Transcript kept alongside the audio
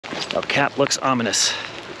Our cap looks ominous.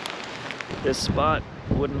 This spot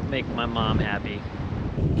wouldn't make my mom happy.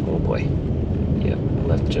 Oh boy. Yep,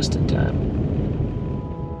 left just in time.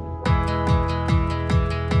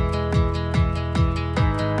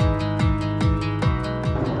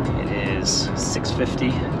 It is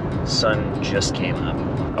 6:50. Sun just came up.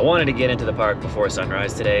 I wanted to get into the park before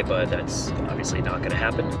sunrise today, but that's obviously not gonna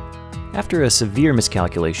happen. After a severe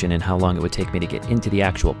miscalculation in how long it would take me to get into the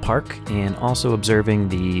actual park, and also observing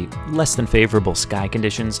the less than favorable sky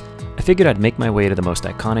conditions, I figured I'd make my way to the most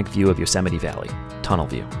iconic view of Yosemite Valley, Tunnel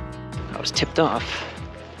View. I was tipped off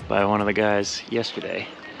by one of the guys yesterday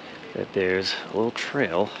that there's a little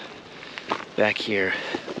trail back here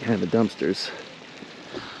behind the dumpsters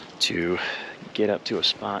to get up to a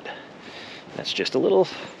spot that's just a little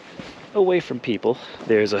away from people.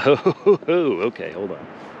 There's a okay, hold on.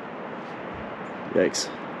 Yikes.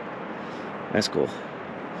 That's cool.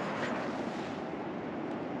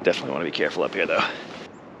 Definitely want to be careful up here though.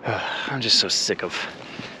 I'm just so sick of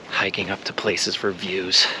hiking up to places for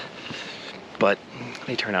views, but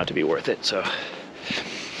they turn out to be worth it, so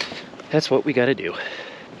that's what we gotta do.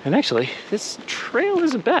 And actually, this trail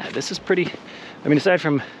isn't bad. This is pretty, I mean, aside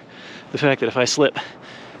from the fact that if I slip,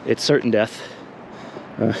 it's certain death.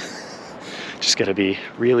 Just gotta be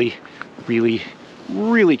really, really,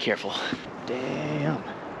 really careful. Damn,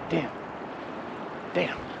 damn,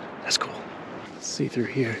 damn, that's cool. Let's see through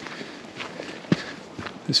here.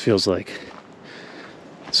 This feels like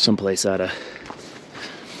someplace out of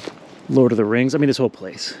Lord of the Rings. I mean, this whole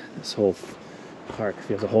place, this whole park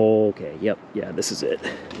feels a whole, okay, yep, yeah, this is it.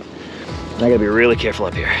 I gotta be really careful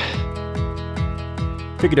up here.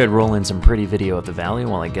 Figured I'd roll in some pretty video of the valley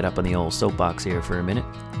while I get up on the old soapbox here for a minute.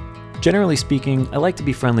 Generally speaking, I like to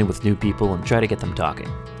be friendly with new people and try to get them talking,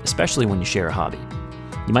 especially when you share a hobby.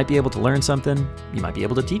 You might be able to learn something, you might be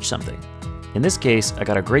able to teach something. In this case, I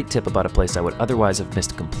got a great tip about a place I would otherwise have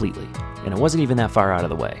missed completely, and it wasn't even that far out of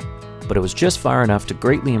the way. But it was just far enough to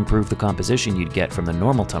greatly improve the composition you'd get from the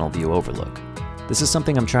normal tunnel view overlook. This is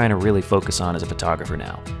something I'm trying to really focus on as a photographer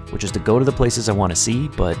now, which is to go to the places I want to see,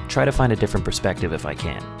 but try to find a different perspective if I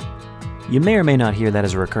can. You may or may not hear that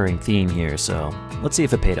as a recurring theme here, so let's see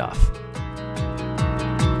if it paid off.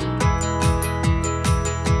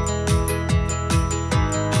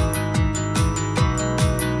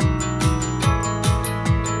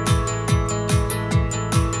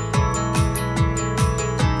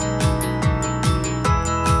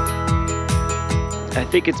 I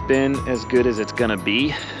think it's been as good as it's gonna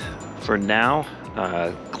be for now.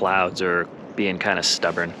 Clouds are being kind of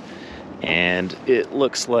stubborn, and it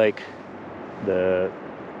looks like the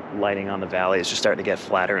lighting on the valley is just starting to get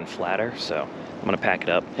flatter and flatter. So I'm gonna pack it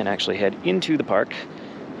up and actually head into the park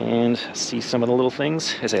and see some of the little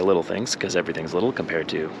things. I say little things because everything's little compared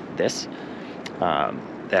to this,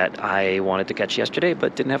 that I wanted to catch yesterday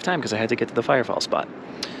but didn't have time because I had to get to the Firefall spot.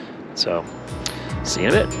 So see you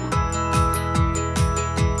in a bit.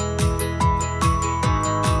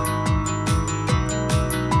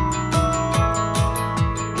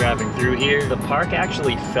 Driving through here, the park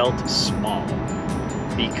actually felt small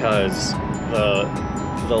because the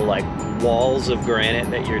like walls of granite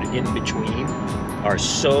that you're in between are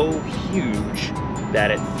so huge that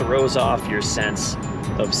it throws off your sense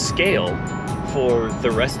of scale for the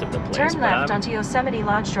rest of the place. Turn left onto Yosemite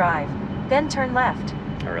Lodge Drive, then turn left.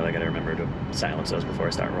 I really gotta remember to silence those before I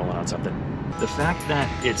start rolling on something. The fact that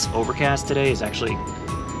it's overcast today is actually,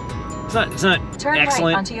 it's not Turn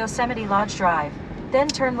excellent. right onto Yosemite Lodge Drive, then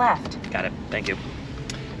turn left. Got it, thank you.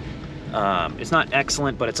 It's not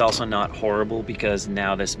excellent, but it's also not horrible because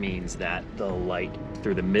now this means that the light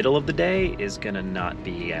through the middle of the day is gonna not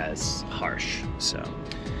be as harsh. So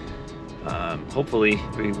hopefully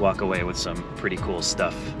we walk away with some pretty cool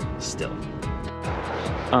stuff still.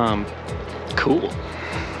 Cool.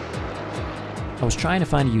 I was trying to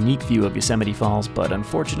find a unique view of Yosemite Falls, but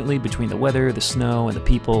unfortunately between the weather, the snow, and the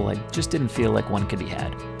people, I just didn't feel like one could be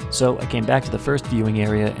had. So I came back to the first viewing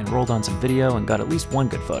area and rolled on some video and got at least one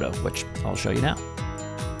good photo, which I'll show you now.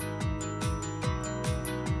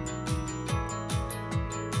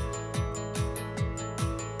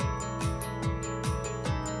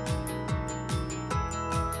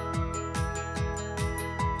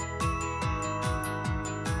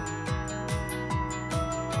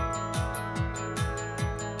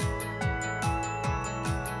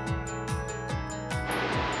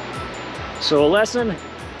 So a lesson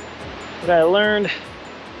that I learned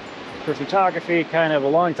for photography kind of a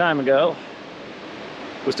long time ago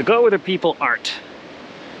was to go where the people aren't.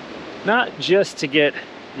 Not just to get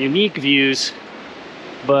unique views,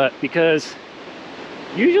 but because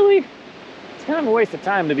usually it's kind of a waste of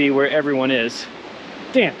time to be where everyone is.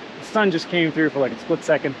 Damn, sun just came through for like a split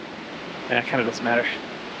second, and that kind of doesn't matter.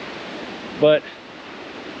 But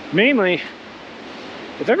mainly,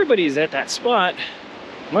 if everybody's at that spot,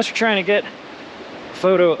 unless you're trying to get a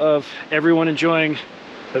photo of everyone enjoying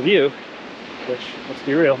the view, which, let's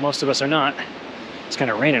be real, most of us are not. It's kind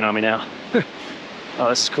of raining on me now. Oh,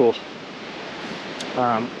 this is cool.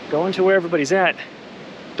 Going to where everybody's at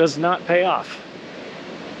does not pay off.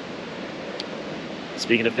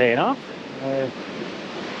 Speaking of paying off, I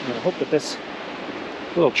hope that this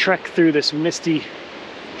little trek through this misty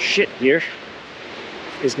shit here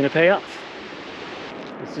is gonna pay off.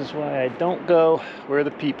 This is why I don't go where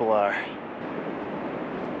the people are.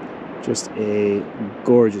 Just a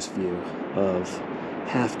gorgeous view of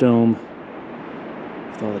Half Dome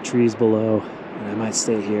with all the trees below, and I might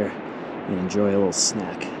stay here and enjoy a little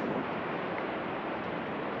snack.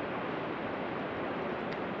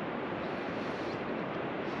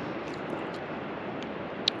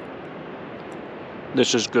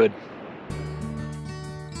 This is good.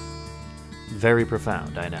 Very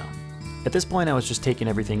profound, I know. At this point I was just taking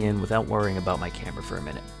everything in without worrying about my camera for a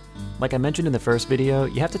minute. Like I mentioned in the first video,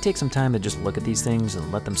 you have to take some time to just look at these things and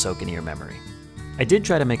let them soak into your memory. I did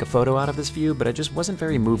try to make a photo out of this view, but I just wasn't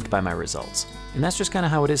very moved by my results. And that's just kind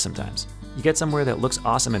of how it is sometimes. You get somewhere that looks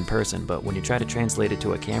awesome in person, but when you try to translate it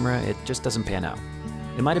to a camera, it just doesn't pan out.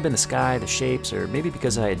 It might have been the sky, the shapes, or maybe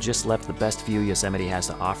because I had just left the best view Yosemite has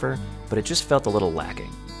to offer, but it just felt a little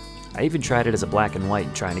lacking. I even tried it as a black and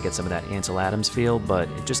white, trying to get some of that Ansel Adams feel, but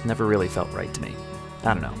it just never really felt right to me.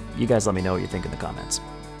 I don't know, you guys let me know what you think in the comments.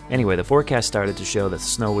 Anyway, the forecast started to show that the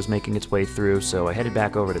snow was making its way through, so I headed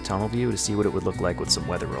back over to Tunnel View to see what it would look like with some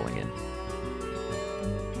weather rolling in.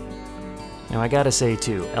 Now I gotta say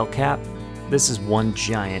too, El Cap, this is one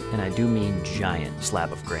giant, and I do mean giant,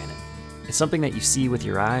 slab of granite. It's something that you see with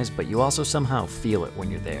your eyes, but you also somehow feel it when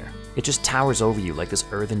you're there. It just towers over you like this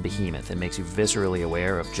earthen behemoth and makes you viscerally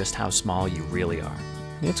aware of just how small you really are.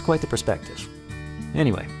 It's quite the perspective.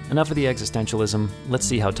 Anyway, enough of the existentialism, let's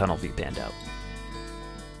see how Tunnel View panned out.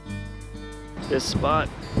 This spot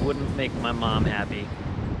wouldn't make my mom happy.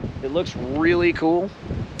 It looks really cool,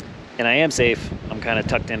 and I am safe. I'm kind of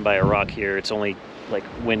tucked in by a rock here. It's only like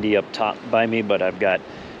windy up top by me, but I've got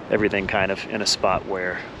everything kind of in a spot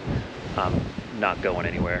where I'm not going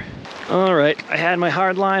anywhere. All right, I had my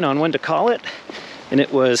hard line on when to call it, and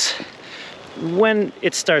it was when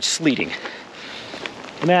it starts sleeting.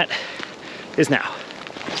 And that is now.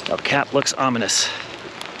 El Cap looks ominous.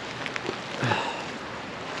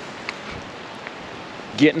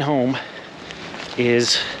 Getting home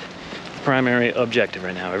is the primary objective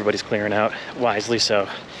right now. Everybody's clearing out, wisely so.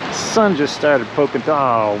 The sun just started poking.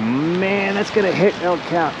 Oh man, that's gonna hit El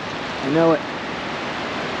Cap. I know it.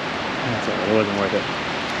 That's all right, it wasn't worth it.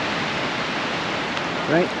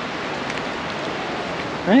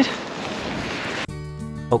 Right?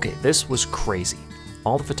 Okay, this was crazy.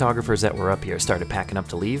 All the photographers that were up here started packing up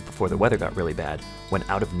to leave before the weather got really bad, when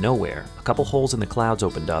out of nowhere, a couple holes in the clouds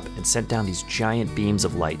opened up and sent down these giant beams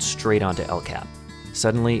of light straight onto El Cap.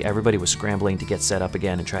 Suddenly, everybody was scrambling to get set up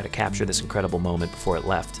again and try to capture this incredible moment before it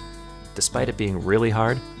left. Despite it being really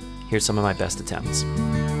hard, here's some of my best attempts.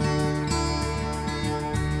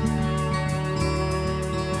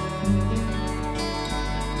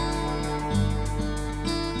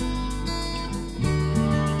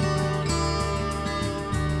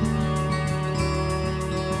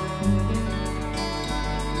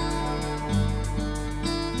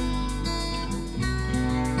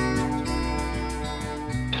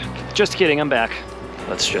 Just kidding, I'm back.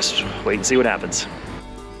 Let's just wait and see what happens.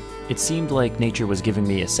 It seemed like nature was giving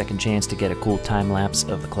me a second chance to get a cool time lapse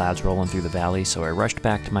of the clouds rolling through the valley, so I rushed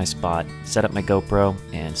back to my spot, set up my GoPro,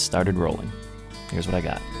 and started rolling. Here's what I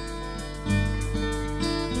got.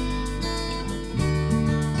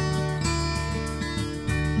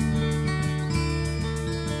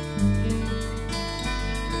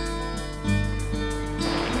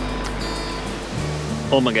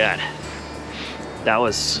 Oh my god. That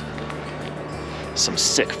was some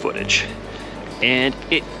sick footage. And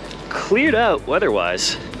it cleared out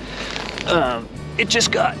weather-wise. It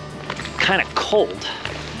just got kind of cold,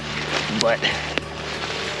 but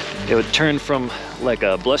it would turn from like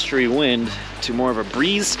a blustery wind to more of a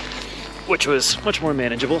breeze, which was much more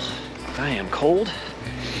manageable. I am cold,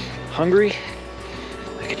 hungry,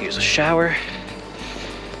 I could use a shower,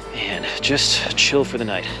 and just chill for the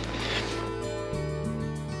night.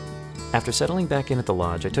 After settling back in at the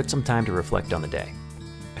lodge, I took some time to reflect on the day.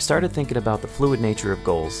 I started thinking about the fluid nature of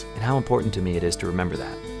goals and how important to me it is to remember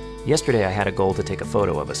that. Yesterday I had a goal to take a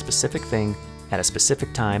photo of a specific thing at a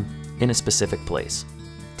specific time in a specific place.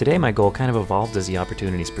 Today my goal kind of evolved as the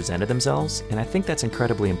opportunities presented themselves, and I think that's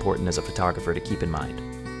incredibly important as a photographer to keep in mind.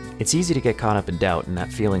 It's easy to get caught up in doubt and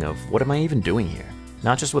that feeling of, what am I even doing here?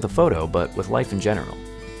 Not just with a photo, but with life in general.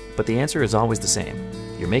 But the answer is always the same.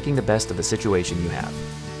 You're making the best of the situation you have.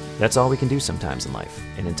 That's all we can do sometimes in life,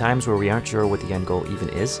 and in times where we aren't sure what the end goal even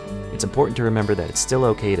is, it's important to remember that it's still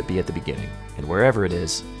okay to be at the beginning, and wherever it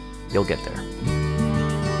is, you'll get there.